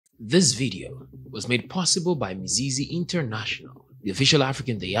This video was made possible by Mizizi International, the official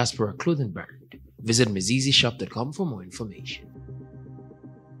African diaspora clothing brand. Visit mizizishop.com for more information.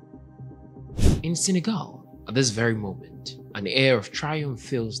 In Senegal, at this very moment, an air of triumph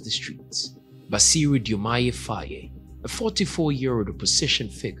fills the streets. Bassirou Diomaye Faye, a 44-year-old opposition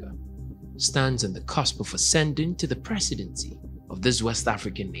figure, stands on the cusp of ascending to the presidency of this West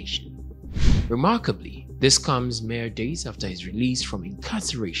African nation. Remarkably, this comes mere days after his release from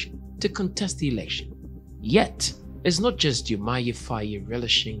incarceration to contest the election. Yet, it's not just Diomaye Faye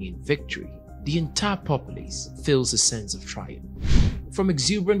relishing in victory. The entire populace feels a sense of triumph. From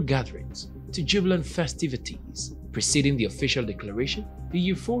exuberant gatherings to jubilant festivities preceding the official declaration, the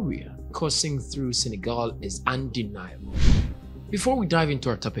euphoria coursing through Senegal is undeniable. Before we dive into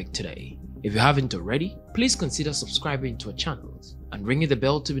our topic today, if you haven't already, please consider subscribing to our channels and ringing the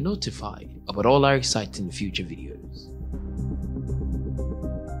bell to be notified about all our exciting future videos.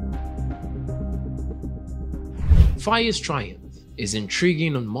 Faye's triumph is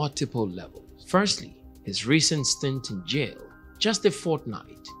intriguing on multiple levels. Firstly, his recent stint in jail, just a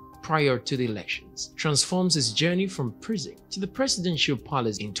fortnight prior to the elections, transforms his journey from prison to the presidential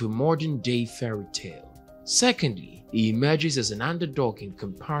palace into a modern-day fairy tale. Secondly, he emerges as an underdog in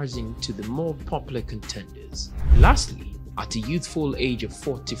comparison to the more popular contenders. Lastly, at a youthful age of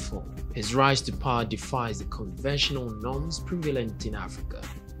 44, his rise to power defies the conventional norms prevalent in Africa,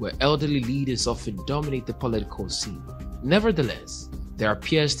 where elderly leaders often dominate the political scene. Nevertheless, there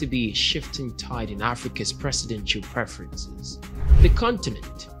appears to be a shifting tide in Africa's presidential preferences. The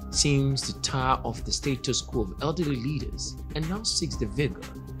continent seems to tire of the status quo of elderly leaders and now seeks the vigor,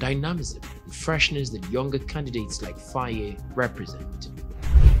 dynamism, and freshness that younger candidates like Faye represent.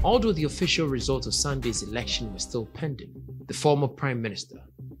 Although the official results of Sunday's election were still pending, the former Prime Minister,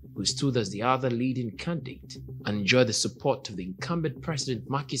 who stood as the other leading candidate and enjoyed the support of the incumbent President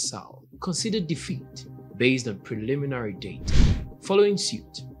Macky Sall, considered defeat based on preliminary data. Following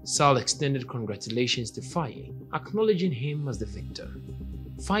suit, Sall extended congratulations to Faye, acknowledging him as the victor.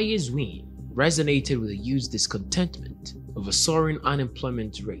 Faye's win resonated with the youth's discontentment over soaring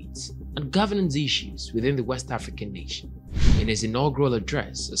unemployment rates and governance issues within the West African nation. In his inaugural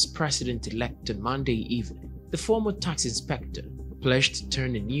address as president-elect on Monday evening, the former tax inspector pledged to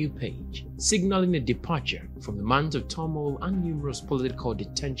turn a new page, signaling a departure from the months of turmoil and numerous political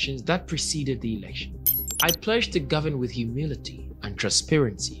detentions that preceded the election. "I pledge to govern with humility and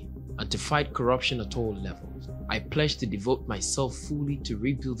transparency and to fight corruption at all levels. I pledge to devote myself fully to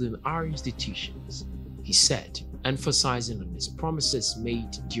rebuilding our institutions," he said, emphasizing on his promises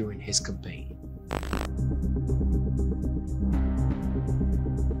made during his campaign.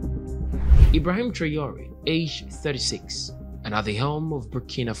 Ibrahim Traoré, aged 36 and at the helm of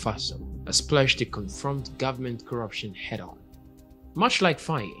Burkina Faso, has pledged to confront government corruption head-on. Much like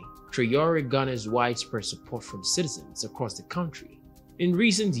Faye, Traoré garners widespread support from citizens across the country. In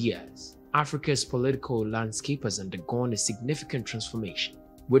recent years, Africa's political landscape has undergone a significant transformation,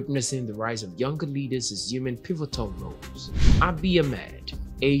 witnessing the rise of younger leaders assuming pivotal roles. Abiy Ahmed,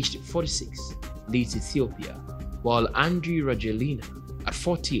 aged 46, leads Ethiopia, while Andry Rajoelina, at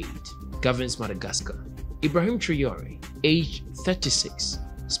 48, governs Madagascar. Ibrahim Traoré, aged 36,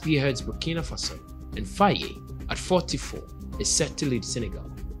 spearheads Burkina Faso, and Faye, at 44, is set to lead Senegal.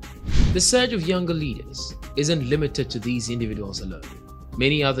 The surge of younger leaders isn't limited to these individuals alone.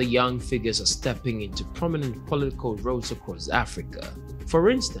 Many other young figures are stepping into prominent political roles across Africa. For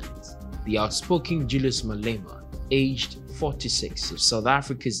instance, the outspoken Julius Malema, aged 46, of South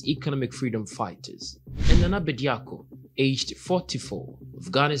Africa's economic freedom fighters, and Nana Bediako, aged 44,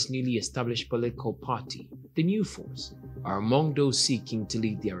 of Ghana's newly established political party, the New Force, are among those seeking to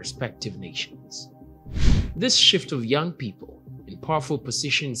lead their respective nations. This shift of young people in powerful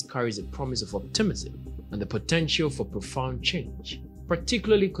positions carries a promise of optimism and the potential for profound change,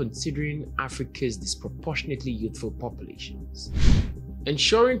 particularly considering Africa's disproportionately youthful populations.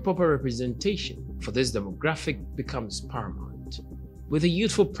 Ensuring proper representation for this demographic becomes paramount. With a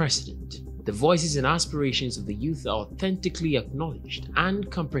youthful president, the voices and aspirations of the youth are authentically acknowledged and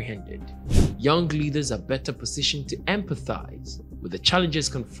comprehended. Young leaders are better positioned to empathize with the challenges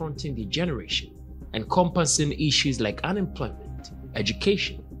confronting the generation, encompassing issues like unemployment,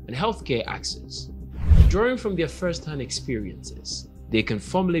 education, and healthcare access. Drawing from their first-hand experiences, they can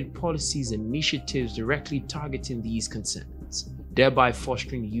formulate policies and initiatives directly targeting these concerns, thereby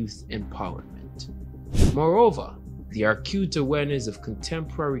fostering youth empowerment. Moreover, their acute awareness of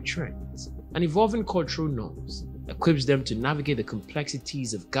contemporary trends and evolving cultural norms equips them to navigate the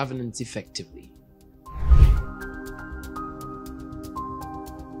complexities of governance effectively.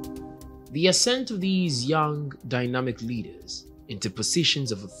 The ascent of these young, dynamic leaders into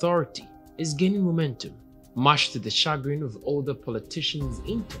positions of authority is gaining momentum, much to the chagrin of older politicians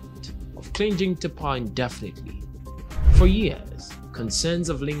intent of clinging to power indefinitely. For years, concerns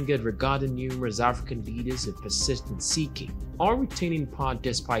have lingered regarding numerous African leaders who persist in seeking or retaining power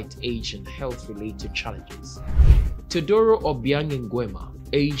despite age and health-related challenges. Teodoro Obiang Nguema,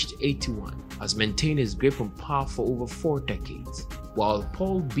 aged 81, has maintained his grip on power for over 4 decades, while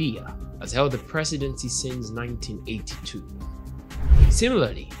Paul Biya has held the presidency since 1982.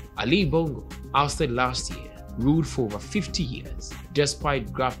 Similarly, Ali Bongo, ousted last year, ruled for over 50 years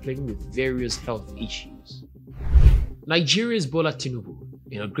despite grappling with various health issues. Nigeria's Bola Tinubu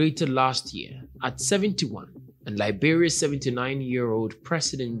inaugurated last year at 71, and Liberia's 79-year-old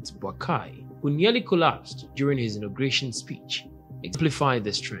President Buhari, who nearly collapsed during his inauguration speech, exemplified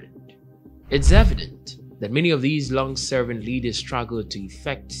this trend. It's evident that many of these long-serving leaders struggle to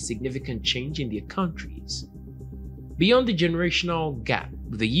effect significant change in their countries. Beyond the generational gap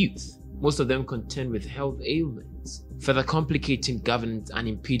with the youth, most of them contend with health ailments, further complicating governance and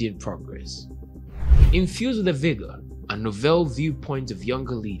impeding progress. Infused with the vigor and novel viewpoints of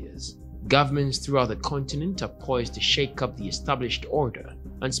younger leaders, governments throughout the continent are poised to shake up the established order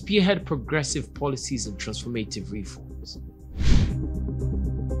and spearhead progressive policies and transformative reforms.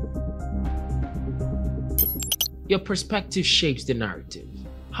 Your perspective shapes the narrative.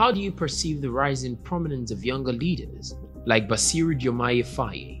 How do you perceive the rising prominence of younger leaders like Bassirou Diomaye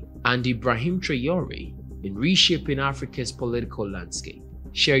Faye and Ibrahim Traoré in reshaping Africa's political landscape?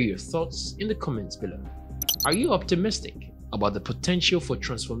 Share your thoughts in the comments below. Are you optimistic about the potential for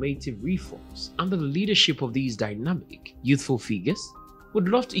transformative reforms under the leadership of these dynamic, youthful figures? Would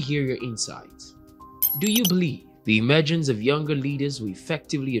love to hear your insights. Do you believe the emergence of younger leaders will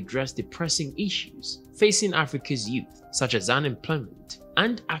effectively address the pressing issues facing Africa's youth, such as unemployment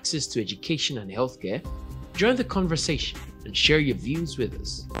and access to education and healthcare? Join the conversation and share your views with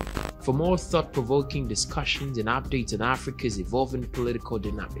us. For more thought-provoking discussions and updates on Africa's evolving political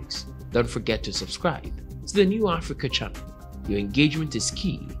dynamics, don't forget to subscribe to the New Africa channel. Your engagement is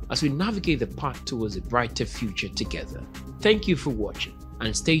key as we navigate the path towards a brighter future together. Thank you for watching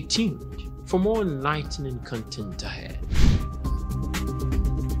and stay tuned for more enlightening content ahead.